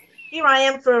 Here I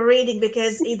am for a reading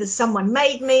because either someone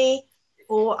made me,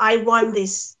 or I won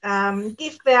this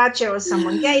gift voucher, or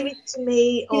someone gave it to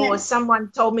me, or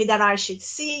someone told me that I should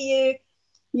see you.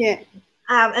 Yeah.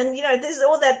 And, you know, there's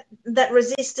all that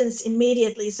resistance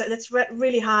immediately. So that's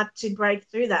really hard to break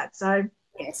through that. So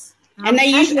yes. And they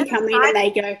usually come in and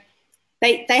they go,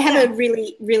 they have a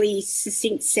really, really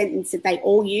succinct sentence that they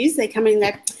all use. They come in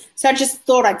and go, so I just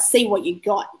thought I'd see what you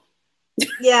got.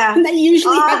 Yeah. And they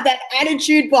usually have that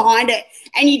attitude behind it.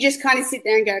 And you just kind of sit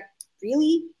there and go,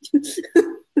 really?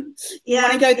 You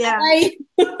want to go that way?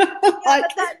 But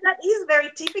that is very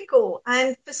typical.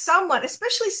 And for someone,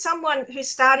 especially someone who's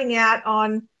starting out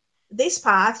on this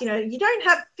path, you know, you don't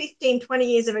have 15, 20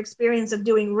 years of experience of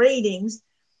doing readings.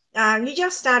 You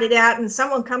just started out and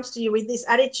someone comes to you with this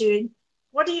attitude.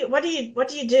 What do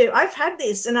you do? I've had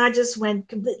this, and I just went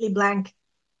completely blank.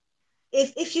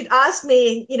 If you'd asked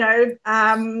me, you know,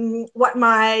 what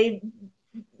my,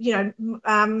 you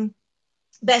know,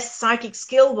 best psychic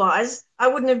skill was, I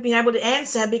wouldn't have been able to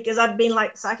answer, because I'd been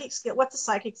like, psychic skill? What's a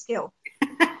psychic skill? You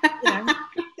know,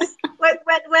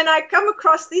 when I come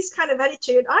across this kind of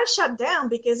attitude, I shut down,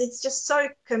 because it's just so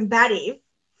combative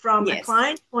from a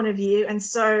client point of view, and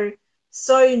so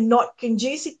not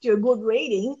conducive to a good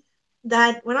reading,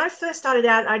 that when I first started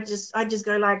out, I just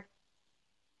go like,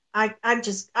 I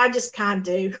just can't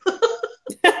do.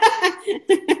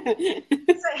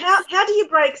 So how do you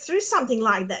break through something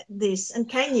like this, and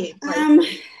can you break through?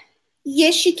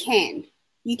 Yes, you can.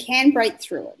 You can break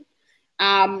through it.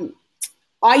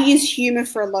 I use humor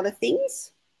for a lot of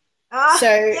things. So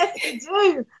yes, you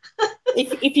do.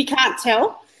 if you can't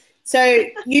tell. So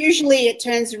usually it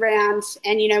turns around,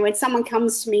 and, you know, when someone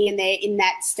comes to me and they're in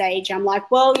that stage, I'm like,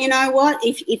 well, you know what,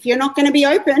 if you're not going to be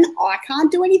open, I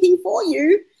can't do anything for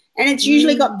you. And it's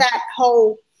usually got that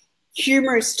whole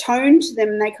humorous tone to them,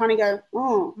 and they kind of go,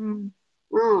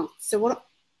 oh, so what,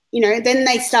 you know, then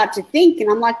they start to think, and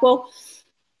I'm like, well,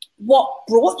 what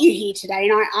brought you here today,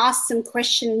 and I asked some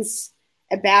questions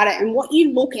about it and what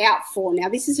you look out for. Now,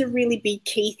 this is a really big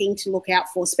key thing to look out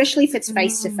for, especially if it's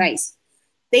face-to-face.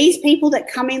 These people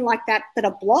that come in like that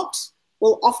are blocked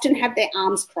will often have their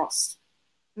arms crossed.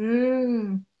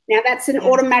 Now, that's an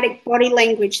automatic body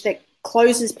language that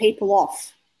closes people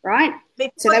off, right?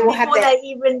 Before they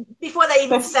even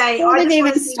say, I just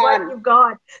want to see what you've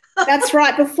got. That's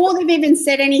right. Before they've even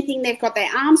said anything, they've got their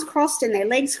arms crossed and their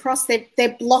legs crossed.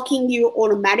 They're blocking you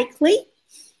automatically.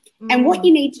 And what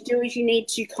you need to do is you need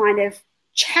to kind of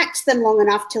chat to them long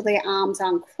enough till their arms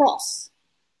uncross.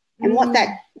 And what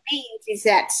that means is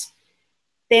that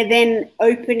they're then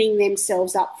opening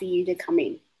themselves up for you to come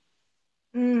in.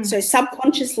 So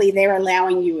subconsciously they're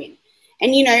allowing you in.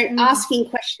 And, you know, asking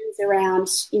questions around,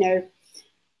 you know,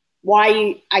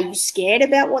 are you scared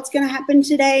about what's going to happen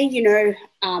today? You know,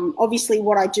 obviously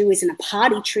what I do isn't a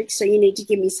party trick, so you need to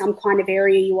give me some kind of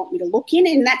area you want me to look in.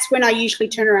 And that's when I usually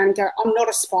turn around and go, I'm not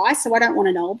a spy, so I don't want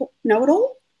to know it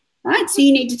all, right? So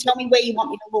you need to tell me where you want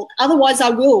me to look. Otherwise I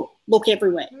will look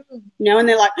everywhere, you know, and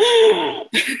they're like,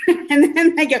 and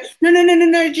then they go,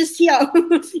 no, just here,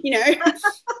 you know.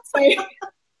 So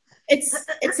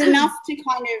it's enough to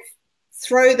kind of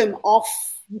throw them off,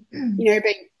 you know,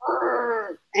 being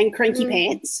and cranky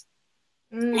pants.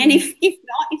 And if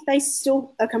not, if they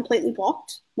still are completely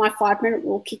blocked, my 5-minute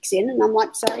rule kicks in and I'm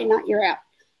like, sorry, no, you're out,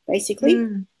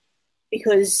 basically,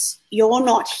 because you're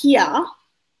not here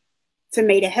for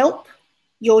me to help.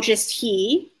 You're just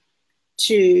here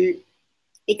to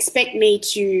expect me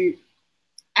to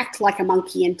act like a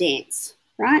monkey and dance,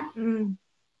 right? And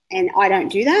I don't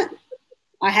do that.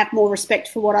 I have more respect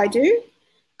for what I do.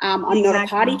 I'm not a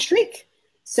party trick.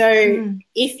 So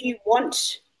if you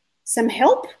want some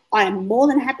help, I am more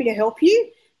than happy to help you,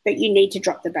 but you need to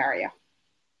drop the barrier.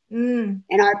 And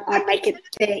I make it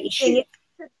their issue.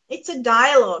 It's a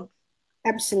dialogue.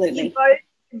 Absolutely.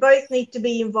 You both need to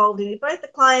be involved in it. Both the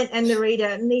client and the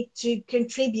reader need to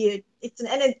contribute. It's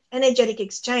an energetic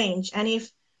exchange. And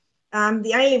if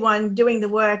the only one doing the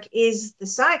work is the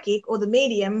psychic or the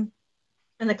medium,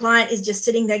 and the client is just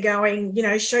sitting there going, you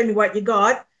know, show me what you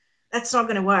got, that's not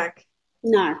going to work.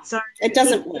 No, so it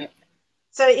doesn't work.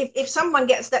 So if someone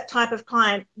gets that type of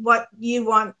client, what you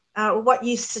want, what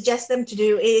you suggest them to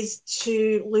do is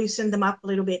to loosen them up a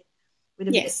little bit with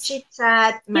a bit of chit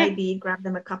chat, maybe grab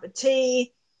them a cup of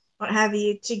tea, what have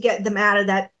you, to get them out of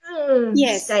that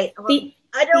state.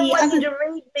 I don't want you to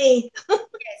read me.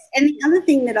 And the other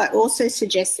thing that I also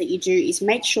suggest that you do is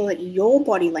make sure that your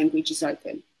body language is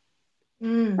open,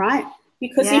 right?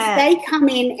 Because if they come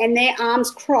in and their arms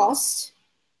crossed,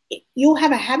 you'll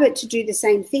have a habit to do the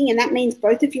same thing, and that means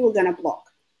both of you are going to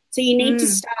block. So you need to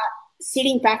start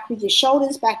sitting back with your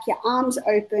shoulders back, your arms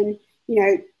open. You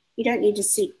know, you don't need to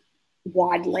sit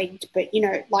wide-legged, but, you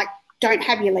know, like, don't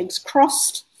have your legs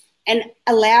crossed, and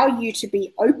allow you to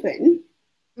be open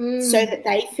so that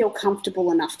they feel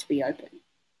comfortable enough to be open.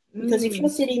 Because if you're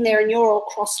sitting there and you're all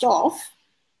crossed off,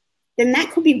 then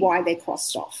that could be why they're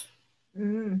crossed off.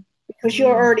 Because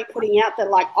you're already putting out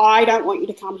that, like, I don't want you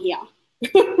to come here.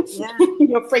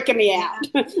 You're freaking me out.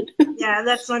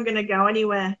 That's not going to go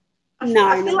anywhere. I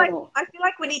feel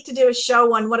like we need to do a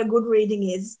show on what a good reading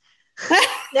is.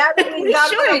 Now that we've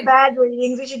done one on bad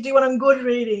readings, we should do one on good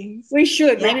readings. We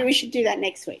should. Maybe we should do that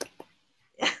next week.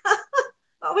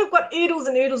 Well, we've got oodles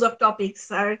and oodles of topics,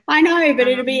 so I know, but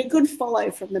it'll be a good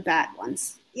follow from the bad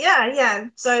ones. Yeah.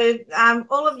 So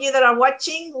all of you that are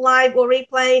watching live or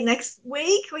replay next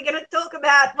week, we're going to talk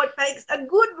about what makes a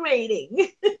good reading.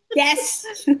 Yes.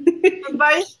 For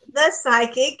both the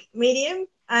psychic, medium,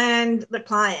 and the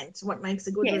client, what makes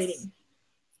a good reading.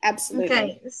 Absolutely.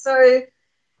 Okay, so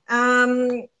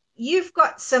you've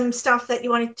got some stuff that you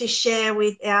wanted to share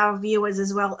with our viewers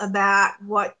as well about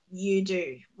what you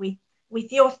do with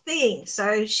your thing.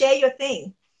 So share your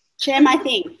thing. Share my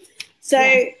thing. So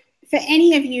for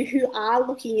any of you who are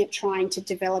looking at trying to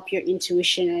develop your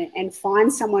intuition and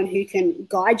find someone who can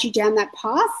guide you down that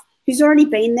path, who's already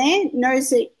been there,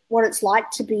 knows what it's like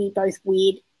to be both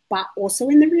weird but also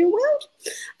in the real world,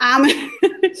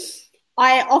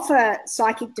 I offer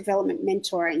psychic development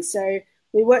mentoring. So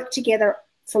we work together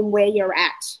from where you're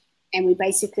at, and we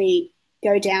basically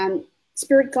go down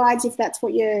spirit guides if that's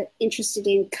what you're interested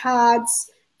in,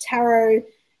 cards, tarot.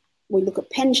 We look at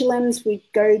pendulums. We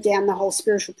go down the whole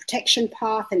spiritual protection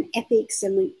path and ethics,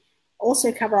 and we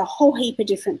also cover a whole heap of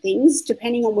different things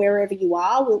depending on wherever you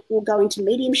are. We'll go into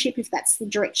mediumship if that's the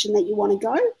direction that you want to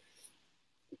go.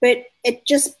 But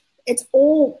it's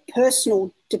all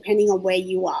personal depending on where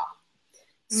you are.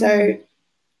 So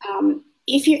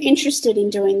if you're interested in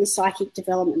doing the psychic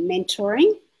development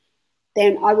mentoring,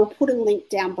 then I will put a link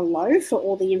down below for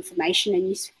all the information,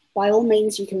 and by all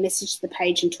means, you can message the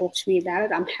page and talk to me about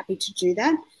it. I'm happy to do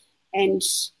that and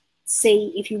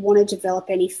see if you want to develop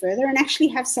any further, and actually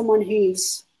have someone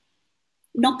who's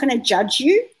not going to judge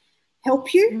you,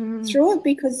 help you through it,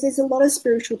 because there's a lot of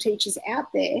spiritual teachers out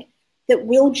there that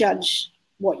will judge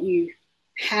what you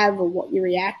have or what you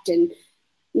react. And,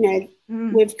 you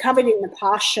know, we've covered in the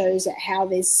past shows at how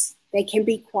there can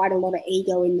be quite a lot of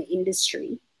ego in the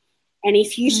industry. And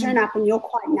if you turn up and you're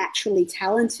quite naturally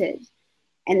talented,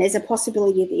 and there's a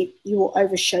possibility that you will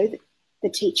overshow the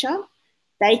teacher,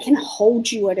 they can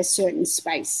hold you at a certain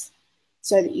space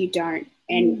so that you don't.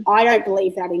 And I don't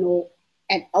believe that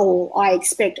at all. I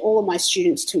expect all of my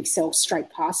students to excel straight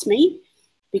past me,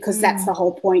 because that's the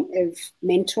whole point of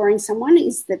mentoring someone,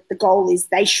 is that the goal is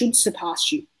they should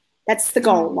surpass you. That's the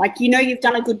goal. Like, you know, you've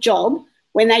done a good job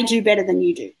when they do better than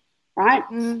you do, right?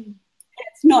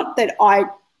 It's not that I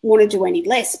want to do any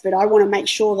less, but I want to make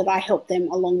sure that I help them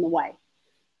along the way.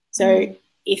 So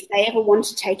if they ever want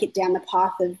to take it down the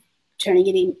path of turning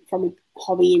it in from a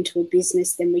hobby into a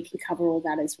business, then we can cover all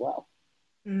that as well.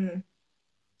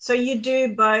 So you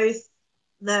do both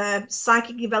the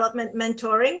psychic development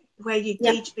mentoring, where you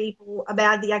teach people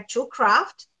about the actual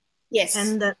craft,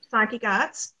 and the psychic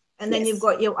arts, and then you've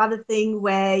got your other thing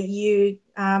where you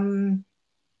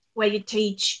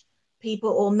teach people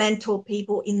or mentor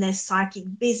people in their psychic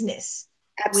business.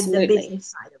 Absolutely. With the business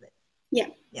side of it. Yeah.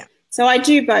 So I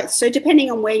do both. So depending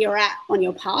on where you're at on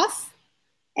your path,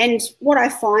 and what I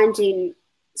find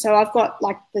so I've got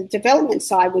like the development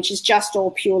side, which is just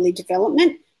all purely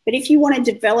development. But if you want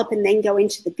to develop and then go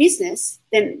into the business,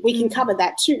 then we can cover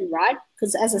that too, right?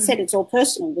 Because as I said, it's all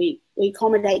personal. We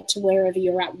accommodate to wherever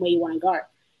you're at and where you want to go.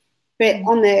 But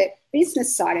on the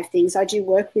business side of things, I do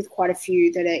work with quite a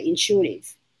few that are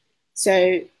intuitive.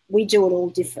 So we do it all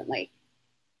differently.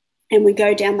 And we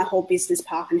go down the whole business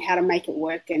path and how to make it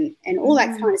work and all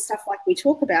that kind of stuff like we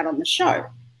talk about on the show.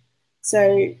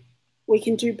 So we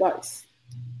can do both.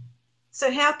 So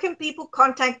how can people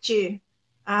contact you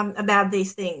about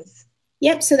these things?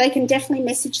 Yep, so they can definitely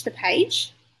message the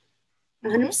page,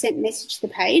 100% message the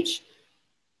page.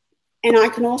 And I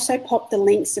can also pop the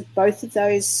links of both of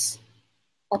those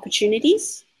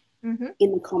opportunities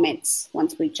in the comments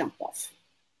once we jump off.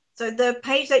 So the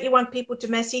page that you want people to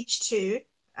message to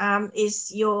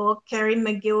is your Kerry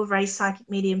McGill Ray Psychic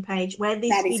Medium page, where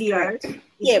this video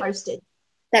is posted.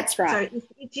 That's right. So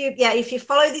if you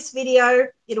follow this video,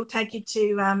 it'll take you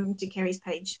to Kerry's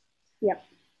page. Yep.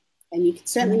 And you can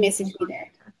certainly message me there.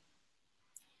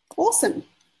 Awesome.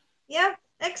 Yeah,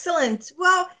 excellent.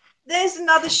 Well, there's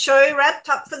another show wrapped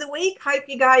up for the week. Hope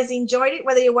you guys enjoyed it,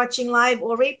 whether you're watching live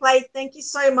or replay. Thank you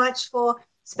so much for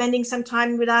spending some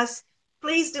time with us.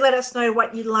 Please do let us know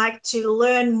what you'd like to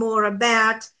learn more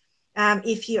about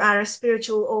if you are a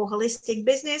spiritual or holistic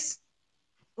business,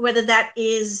 whether that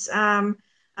is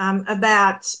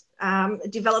about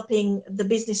developing the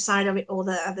business side of it or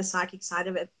the psychic side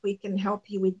of it. We can help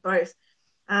you with both.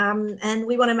 And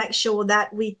we want to make sure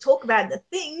that we talk about the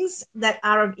things that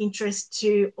are of interest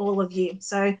to all of you.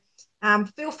 So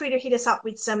feel free to hit us up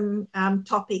with some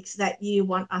topics that you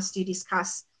want us to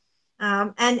discuss.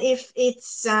 And if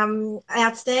it's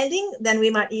outstanding, then we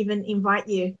might even invite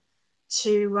you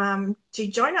to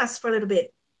join us for a little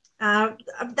bit.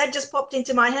 That just popped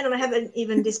into my head, and I haven't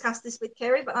even discussed this with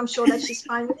Kerry, but I'm sure that she's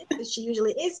fine with it, because she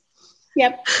usually is.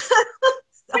 Yep.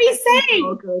 What are you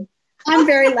saying? Good. I'm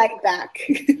very laid back.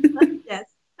 Yes,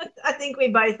 I think we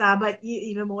both are, but you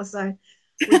even more so,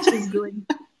 which is good.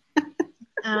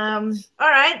 All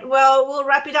right, well, we'll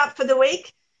wrap it up for the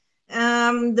week.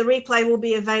 The replay will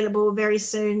be available very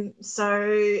soon,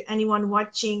 so anyone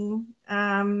watching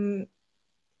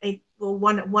it will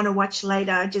want to watch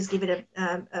later, just give it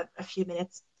a few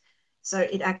minutes so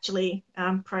it actually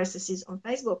processes on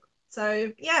Facebook.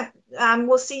 So yeah,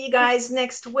 we'll see you guys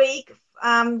next week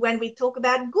when we talk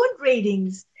about good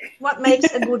readings, what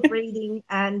makes a good reading,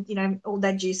 and all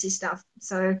that juicy stuff.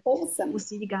 So awesome. We'll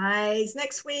see you guys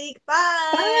next week. Bye.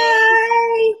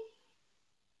 Bye.